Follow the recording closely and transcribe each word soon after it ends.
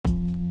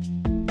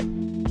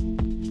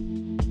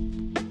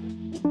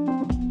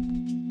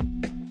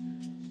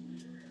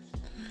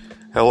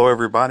Hello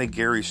everybody,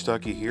 Gary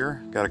Stuckey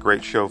here. Got a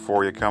great show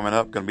for you coming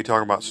up. Going to be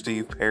talking about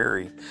Steve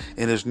Perry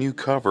and his new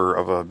cover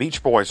of a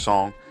Beach Boys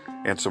song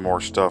and some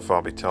more stuff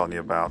I'll be telling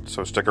you about.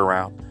 So stick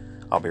around.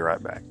 I'll be right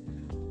back.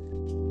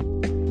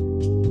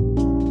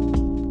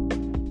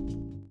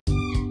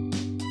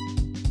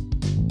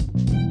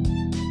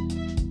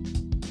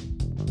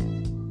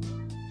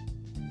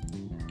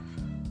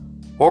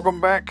 Welcome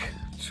back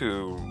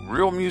to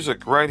Real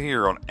Music right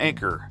here on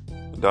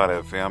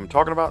Anchor.fm.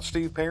 Talking about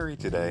Steve Perry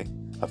today,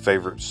 a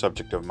favorite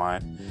subject of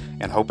mine,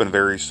 and hoping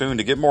very soon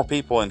to get more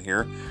people in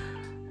here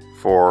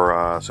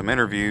for some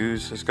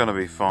interviews. It's going to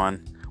be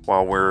fun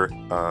while we're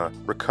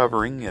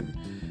recovering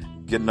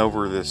and getting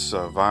over this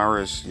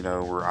virus. You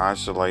know, we're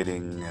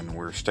isolating and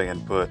we're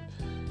staying put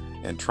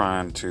and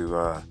trying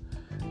to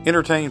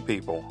entertain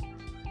people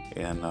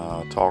and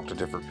talk to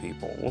different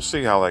people. We'll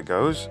see how that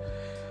goes.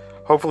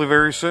 Hopefully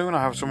very soon I'll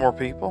have some more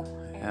people,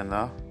 and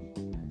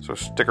so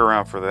stick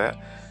around for that.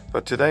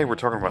 But today we're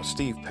talking about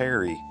Steve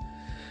Perry.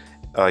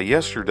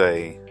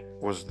 Yesterday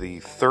was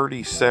the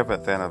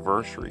 37th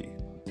anniversary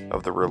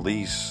of the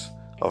release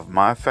of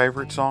my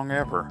favorite song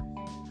ever.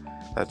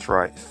 That's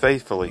right,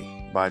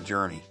 Faithfully by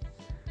Journey.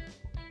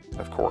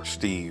 Of course,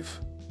 Steve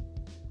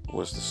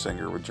was the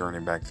singer with Journey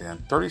back then,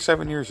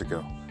 37 years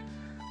ago.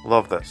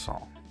 Love that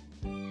song.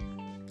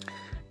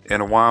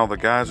 And while the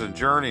guys in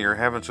Journey are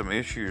having some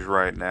issues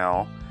right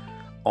now,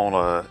 on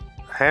a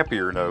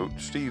happier note,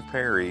 Steve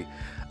Perry,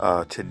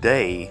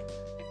 today,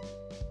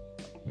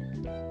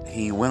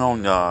 he went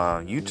on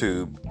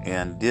YouTube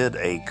and did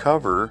a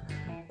cover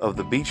of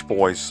the Beach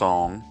Boys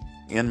song,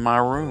 In My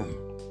Room.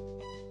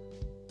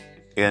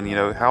 And, you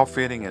know, how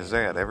fitting is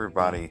that?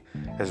 Everybody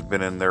has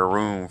been in their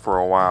room for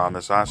a while in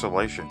this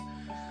isolation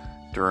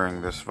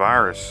during this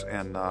virus.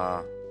 And,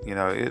 you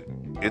know,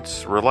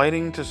 it's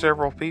relating to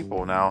several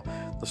people. Now,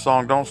 the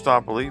song Don't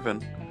Stop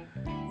Believing,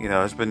 you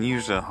know, has been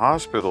used in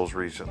hospitals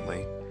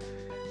recently,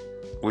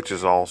 which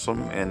is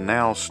awesome. And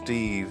now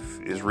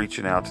Steve is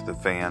reaching out to the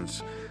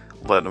fans,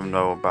 letting them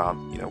know about,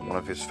 you know, one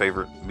of his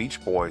favorite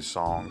Beach Boys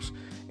songs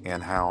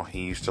and how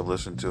he used to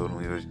listen to it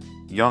when he was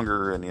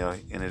younger and, you know,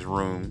 in his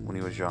room when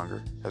he was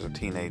younger as a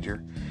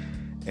teenager.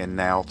 And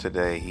now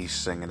today he's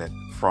singing it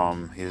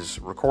from his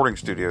recording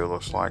studio, it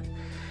looks like,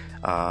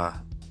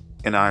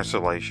 in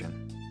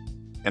isolation.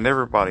 And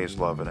everybody is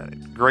loving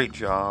it. Great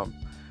job,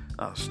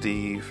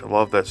 Steve. I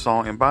love that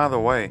song. And by the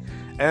way,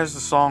 as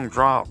the song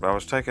dropped, I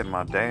was taking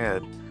my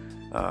dad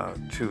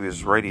to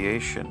his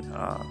radiation.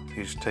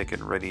 He's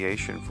taking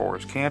radiation for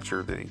his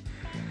cancer that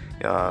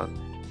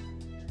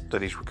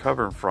he's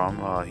recovering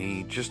from.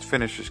 He just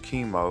finished his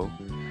chemo.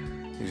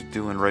 He's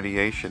doing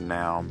radiation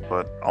now.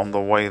 But on the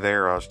way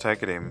there, I was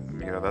taking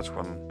him. You know, that's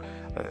when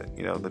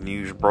you know, the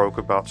news broke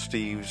about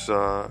Steve's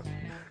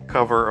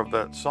cover of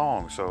that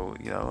song. So,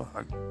 you know,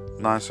 a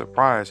nice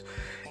surprise.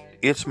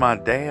 It's my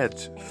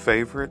dad's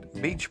favorite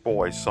Beach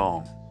Boys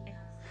song.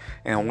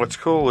 And what's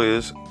cool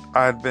is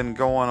I'd been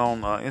going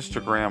on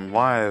Instagram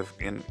Live,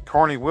 and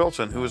Carney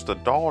Wilson, who is the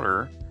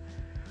daughter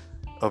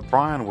of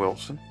Brian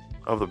Wilson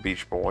of the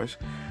Beach Boys,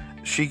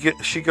 she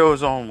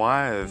goes on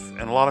live,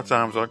 and a lot of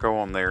times I go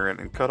on there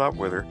and cut up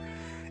with her.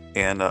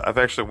 And I've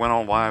actually went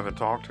on live and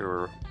talked to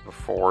her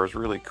before. It's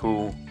really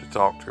cool to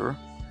talk to her.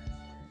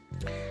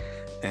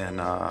 And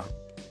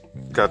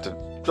got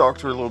to talk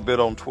to her a little bit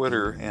on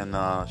Twitter,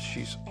 and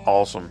she's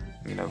awesome.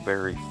 You know,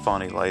 very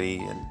funny lady,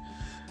 and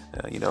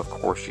you know, of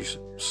course, she's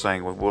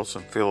sang with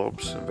Wilson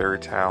Phillips, and very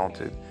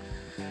talented,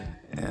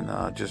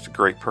 and just a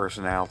great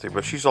personality.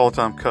 But she's all the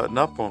time cutting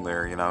up on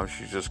there. You know,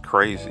 she's just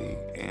crazy,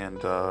 and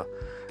I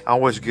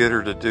always get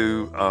her to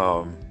do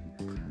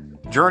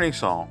Journey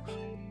songs.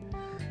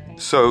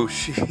 So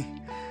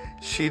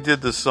she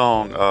did the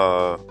song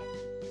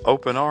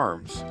Open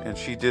Arms, and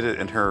she did it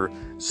in her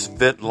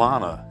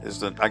Svetlana,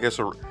 is the, I guess,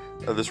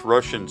 this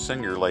Russian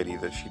singer lady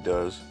that she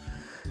does.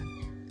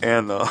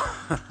 And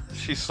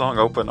she sung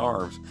Open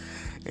Arms,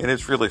 and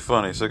it's really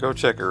funny, so go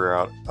check her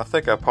out. I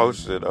think I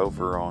posted it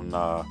over on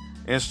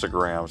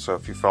Instagram, so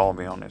if you follow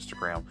me on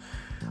Instagram,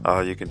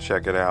 you can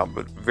check it out.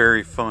 But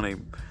very funny.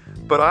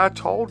 But I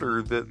told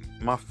her that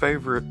my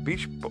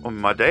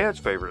dad's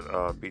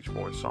favorite Beach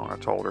Boys song, I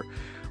told her,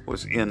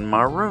 was In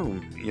My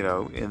Room, you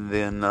know. And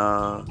then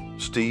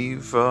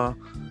Steve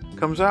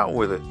comes out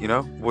with it, you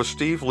know. Was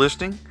Steve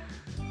listening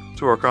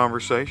to our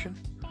conversation?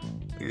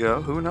 You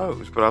know, who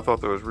knows? But I thought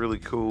that was really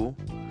cool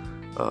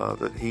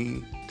that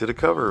he did a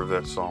cover of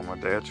that song, my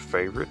dad's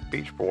favorite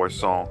Beach Boys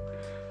song.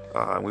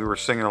 We were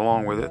singing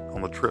along with it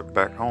on the trip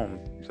back home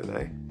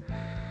today.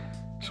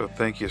 So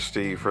thank you,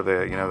 Steve, for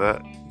that. You know,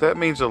 that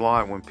means a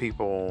lot when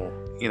people,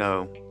 you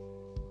know,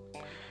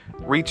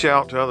 reach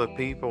out to other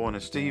people. And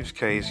in Steve's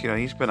case, you know,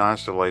 he's been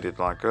isolated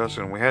like us,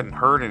 and we hadn't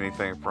heard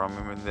anything from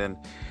him. And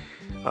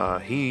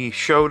then he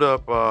showed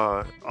up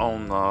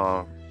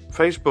on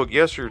Facebook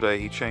yesterday.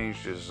 He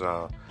changed his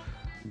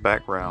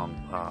background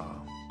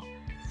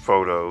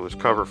photo, his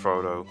cover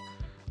photo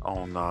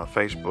on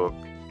Facebook,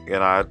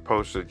 and I had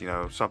posted, you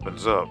know,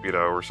 something's up, you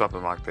know, or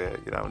something like that,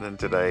 you know. And then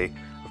today,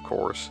 of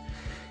course,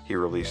 he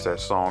released that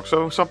song.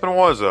 So something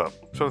was up.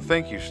 So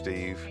thank you,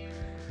 Steve.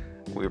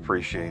 We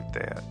appreciate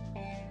that.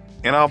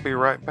 And I'll be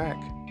right back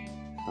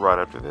right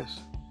after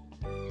this.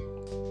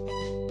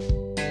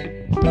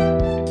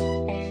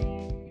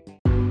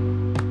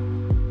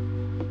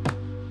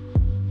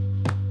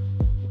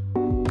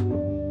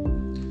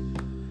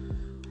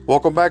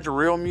 Welcome back to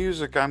Real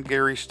Music. I'm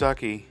Gary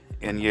Stuckey.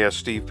 And yes,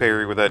 Steve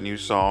Perry with that new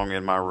song,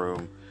 In My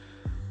Room.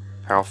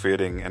 How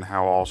fitting and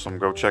how awesome.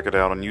 Go check it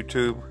out on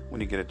YouTube when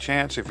you get a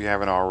chance if you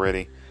haven't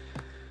already.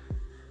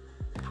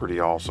 Pretty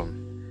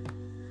awesome.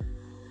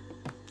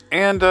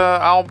 And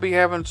I'll be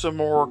having some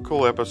more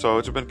cool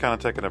episodes. I've been kind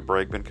of taking a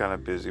break, been kind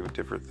of busy with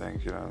different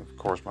things. You know, of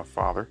course, my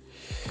father,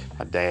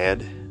 my dad,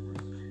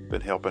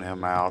 been helping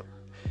him out.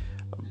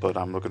 But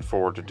I'm looking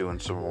forward to doing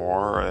some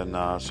more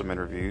and some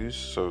interviews.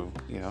 So,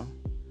 you know,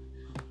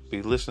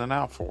 be listening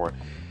out for it.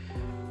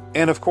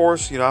 And of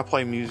course, you know, I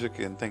play music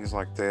and things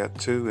like that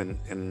too,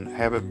 and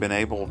haven't been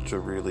able to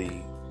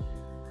really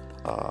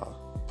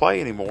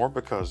play anymore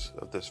because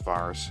of this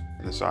virus,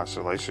 this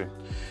isolation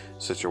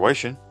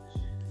situation.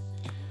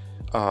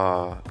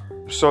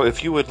 So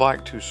if you would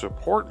like to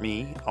support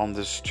me on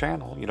this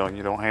channel, you know,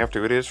 you don't have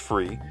to, it is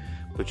free,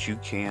 but you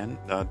can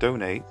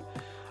donate.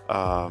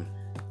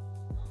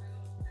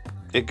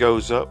 It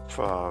goes up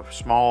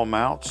small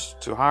amounts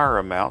to higher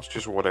amounts,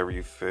 just whatever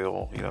you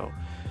feel, you know,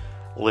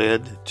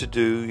 led to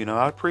do. You know,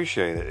 I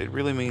appreciate it. It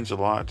really means a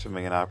lot to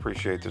me, and I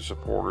appreciate the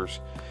supporters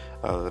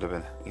that have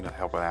been, you know,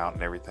 helping out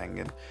and everything.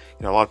 And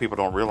you know, a lot of people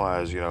don't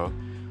realize, you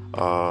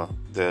know,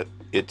 that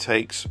it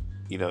takes,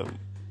 you know,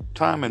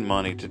 time and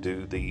money to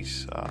do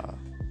these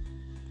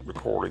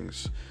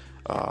recordings.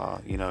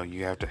 You know,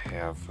 you have to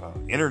have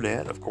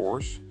internet, of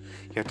course.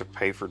 You have to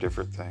pay for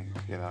different things,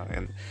 you know,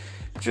 and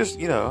just,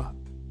 you know,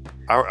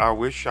 I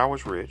wish I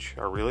was rich.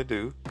 I really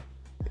do.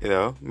 You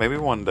know, maybe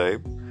one day.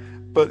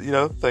 But, you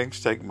know, things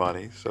take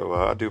money. So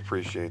I do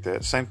appreciate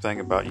that. Same thing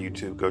about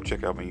YouTube. Go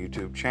check out my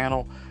YouTube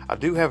channel. I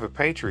do have a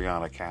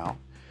Patreon account.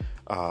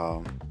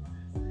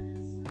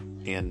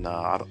 And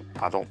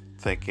I don't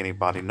think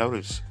anybody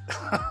noticed.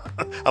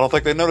 I don't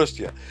think they noticed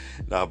yet.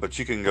 No, but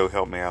you can go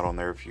help me out on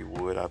there if you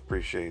would. I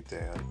appreciate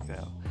that. You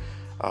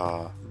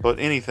know, but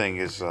anything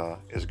is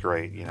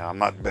great. You know, I'm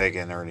not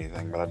begging or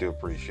anything, but I do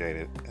appreciate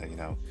it. You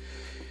know,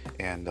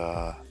 and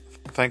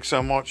thanks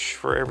so much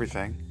for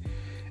everything.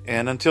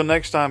 And until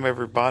next time,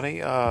 everybody,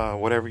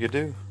 whatever you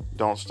do,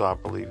 don't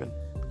stop believing.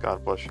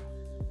 God bless you.